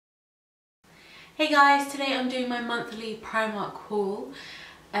Hey guys, today I'm doing my monthly Primark haul.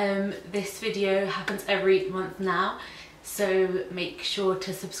 This video happens every month now, so make sure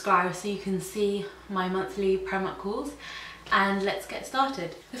to subscribe so you can see my monthly Primark hauls, and let's get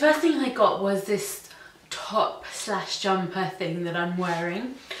started. The first thing I got was this top slash jumper thing that I'm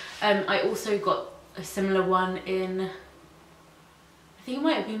wearing. I also got a similar one in, I think it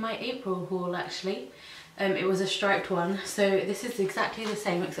might have been my April haul actually. It was a striped one, so this is exactly the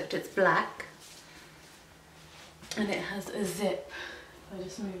same except it's black. And it has a zip, if I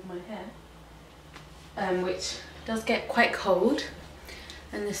just move my hair, which does get quite cold,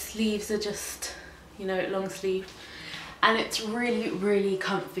 and the sleeves are just, you know, long sleeve, and it's really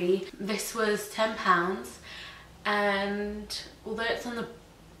comfy. This was £10, and although it's on the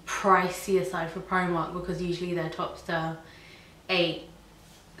pricier side for Primark because usually their tops are 8,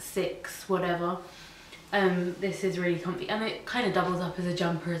 6, whatever, this is really comfy, and it kind of doubles up as a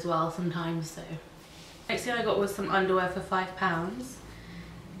jumper as well sometimes. So next thing I got was some underwear for £5.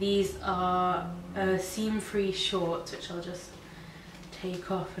 These are seam-free shorts, which I'll just take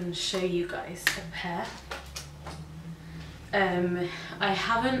off and show you guys a pair.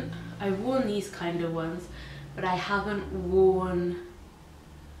 I've worn these kind of ones, but I haven't worn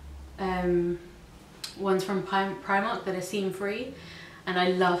ones from Primark that are seam-free, and I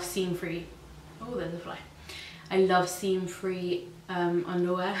love seam-free. Oh, there's a fly. I love seam-free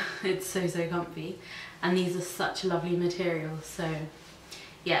underwear. It's so comfy, and these are such a lovely material. So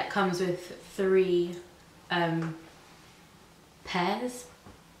yeah, it comes with 3 pairs.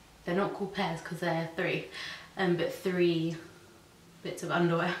 They're not called pairs because they're 3, but 3 bits of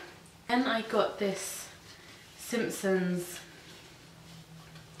underwear. And I got this Simpsons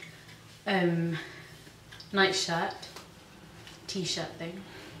night shirt, t-shirt thing,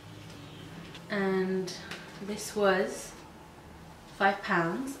 and this was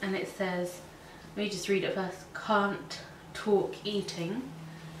 £5, and it says, let me just read it first, "Can't talk eating,"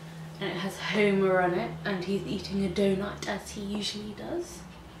 and it has Homer on it, and he's eating a donut as he usually does.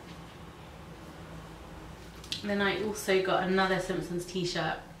 And then I also got another Simpsons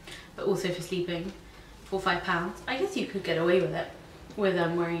t-shirt, but also for sleeping, for £5. I guess you could get away with it, with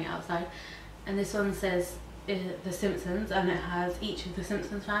wearing it outside. And this one says The Simpsons, and it has each of the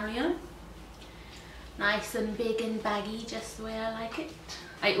Simpsons family on it. Nice and big and baggy, just the way I like it.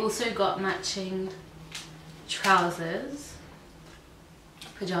 I also got matching trousers,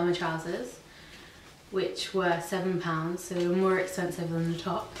 pyjama trousers, which were £7, so they were more expensive than the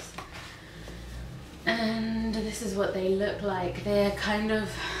tops. And this is what they look like. They're kind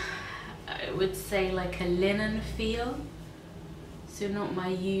of, I would say, like a linen feel, so not my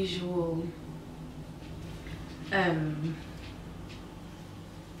usual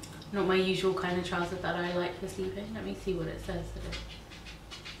kind of trouser that I like for sleeping. Let me see what it says.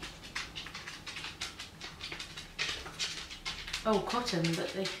 Oh, cotton,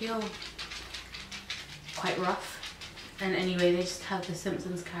 but they feel quite rough. And anyway, they just have the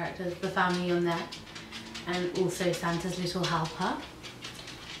Simpsons characters, the family on there, and also Santa's little helper.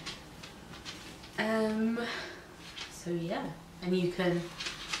 So yeah, and you can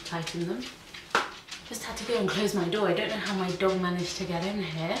tighten them. Just had to go and close my door. I don't know how my dog managed to get in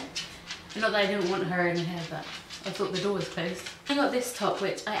here. Not that I didn't want her in here, but I thought the door was closed. I got this top,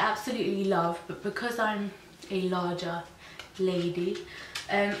 which I absolutely love, but because I'm a larger lady,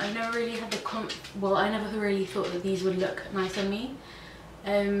 I never really had I never really thought that these would look nice on me,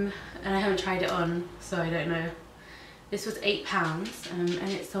 and I haven't tried it on, so I don't know. This was £8, and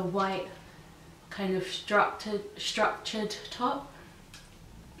it's a white kind of structured top.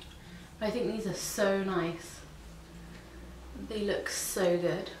 I think these are so nice. They look so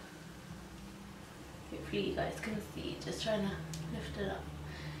good. Hopefully you guys can see, just trying to lift it up.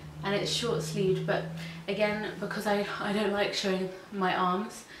 And it's short sleeved, but again, because I don't like showing my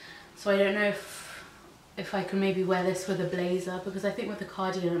arms, so I don't know if I can maybe wear this with a blazer, because I think with the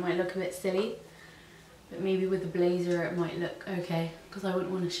cardigan it might look a bit silly, but maybe with the blazer it might look okay, because I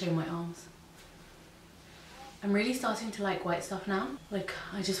wouldn't want to show my arms. I'm really starting to like white stuff now. Like,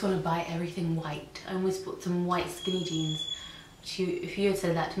 I just want to buy everything white. I almost bought some white skinny jeans. If you had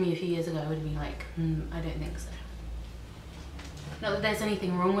said that to me a few years ago, I would have been like, I don't think so. Not that there's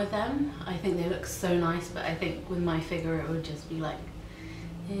anything wrong with them. I think they look so nice, but I think with my figure it would just be like,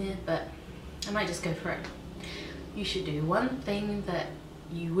 yeah, but I might just go for it. You should do one thing that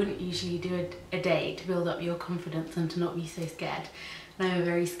you wouldn't usually do a day to build up your confidence and to not be so scared. And I'm a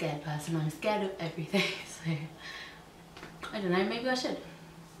very scared person. I'm scared of everything, so I don't know, maybe I should.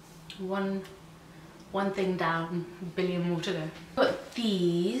 One thing down, a billion more to go. But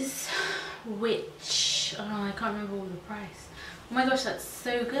these, which, oh, I can't remember all the price. Oh my gosh, that's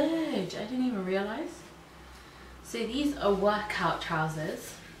so good. I didn't even realise. So these are workout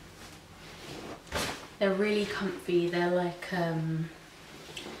trousers. They're really comfy. They're like,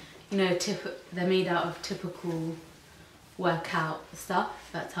 you know, they're made out of typical workout stuff.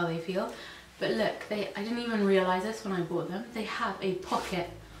 That's how they feel. But look, I didn't even realise this when I bought them. They have a pocket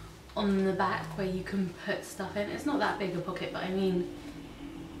on the back where you can put stuff in. It's not that big a pocket, but I mean,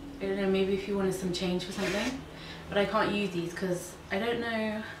 I don't know, maybe if you wanted some change for something. But I can't use these because I don't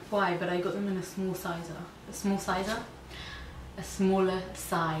know why, but I got them in a smaller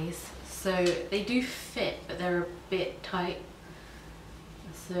size. So they do fit, but they're a bit tight.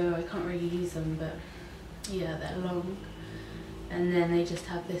 So I can't really use them, but yeah, they're long. And then they just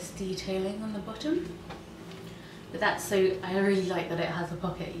have this detailing on the bottom. But that's so, I really like that it has a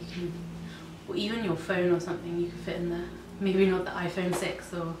pocket. You can, or even your phone or something, you can fit in there. Maybe not the iPhone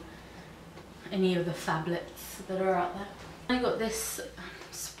 6 or any of the phablets that are out there. I got this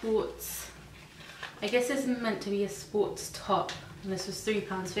sports, I guess this is meant to be a sports top, and this was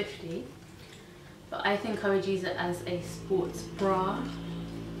 £3.50, but I think I would use it as a sports bra,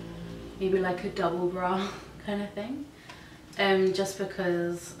 maybe like a double bra kind of thing, just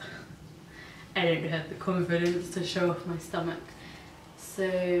because I don't have the confidence to show off my stomach.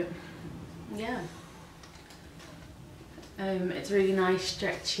 So yeah. It's really nice,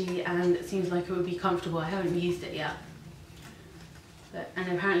 stretchy, and it seems like it would be comfortable. I haven't used it yet. And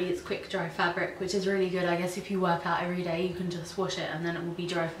apparently it's quick dry fabric, which is really good. I guess if you work out every day, you can just wash it and then it will be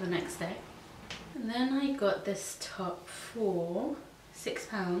dry for the next day. And then I got this top for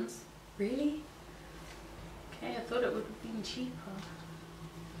 £6. Really? Okay, I thought it would have been cheaper.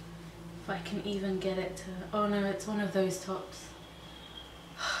 If I can even get it to... Oh no, it's one of those tops.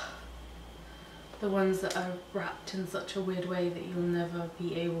 The ones that are wrapped in such a weird way that you'll never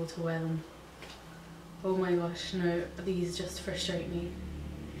be able to wear them. Oh my gosh, no, these just frustrate me.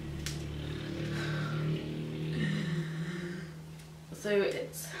 So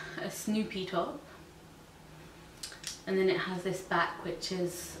it's a Snoopy top, and then it has this back which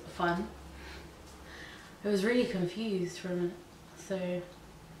is fun. I was really confused for a minute, so it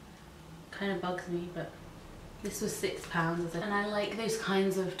kind of bugs me, but this was £6. And I like those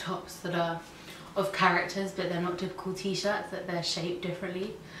kinds of tops that are of characters, but they're not typical t-shirts, that they're shaped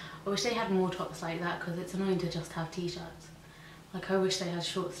differently. I wish they had more tops like that, because it's annoying to just have t-shirts. Like, I wish they had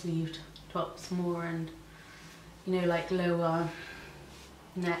short-sleeved tops more, and you know, like low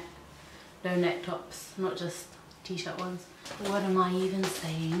neck tops, not just t-shirt ones. What am I even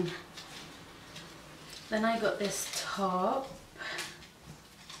saying? Then I got this top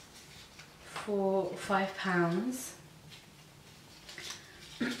for £5.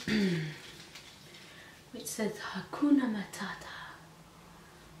 Which says Hakuna Matata.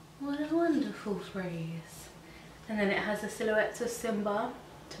 What a wonderful phrase. And then it has the silhouettes of Simba,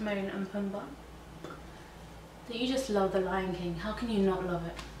 Timon and Pumbaa. Don't you just love The Lion King? How can you not love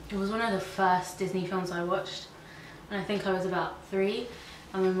it? It was one of the first Disney films I watched, and I think I was about 3,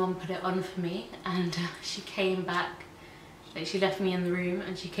 and my mum put it on for me, and she came back, like she left me in the room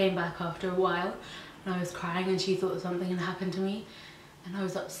and she came back after a while, and I was crying and she thought something had happened to me, and I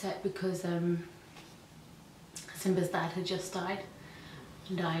was upset because Simba's dad had just died,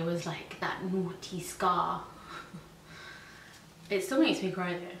 and I was like that naughty Scar. It still makes me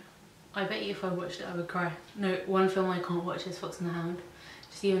cry though. I bet you if I watched it I would cry. No, one film I can't watch is Fox and the Hound.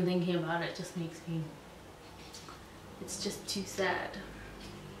 Just even thinking about it just makes me... It's just too sad.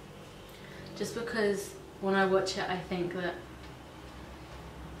 Just because when I watch it I think that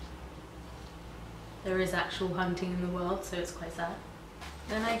there is actual hunting in the world, so it's quite sad.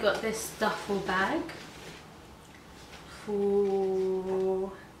 Then I got this duffel bag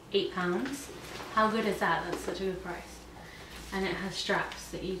for £8. How good is that? That's such a good price. And it has straps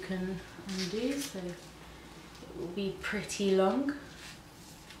that you can undo, so it will be pretty long.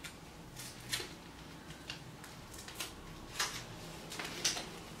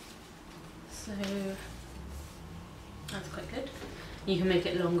 So that's quite good. You can make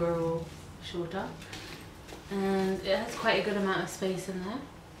it longer or shorter. And it has quite a good amount of space in there.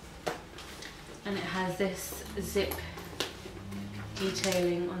 And it has this zip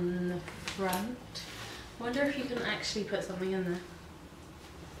detailing on the front. I wonder if you can actually put something in there.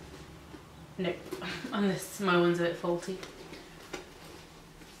 No, unless my one's a bit faulty.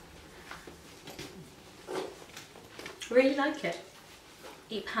 Really like it.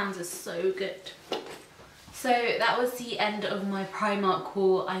 £8 is so good. So that was the end of my Primark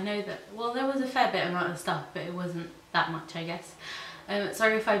haul. I know that, well, there was a fair bit amount of stuff, but it wasn't that much, I guess.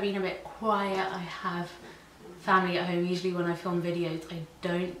 Sorry if I've been a bit quiet. I have family at home. Usually when I film videos I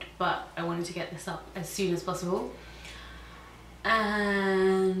don't, but I wanted to get this up as soon as possible.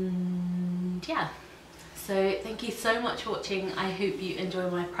 And yeah, so thank you so much for watching. I hope you enjoy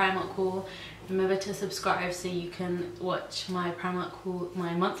my Primark haul. Remember to subscribe so you can watch my Primark haul,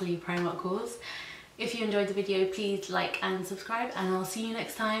 my monthly Primark hauls. If you enjoyed the video, please like and subscribe, and I'll see you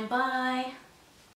next time. Bye!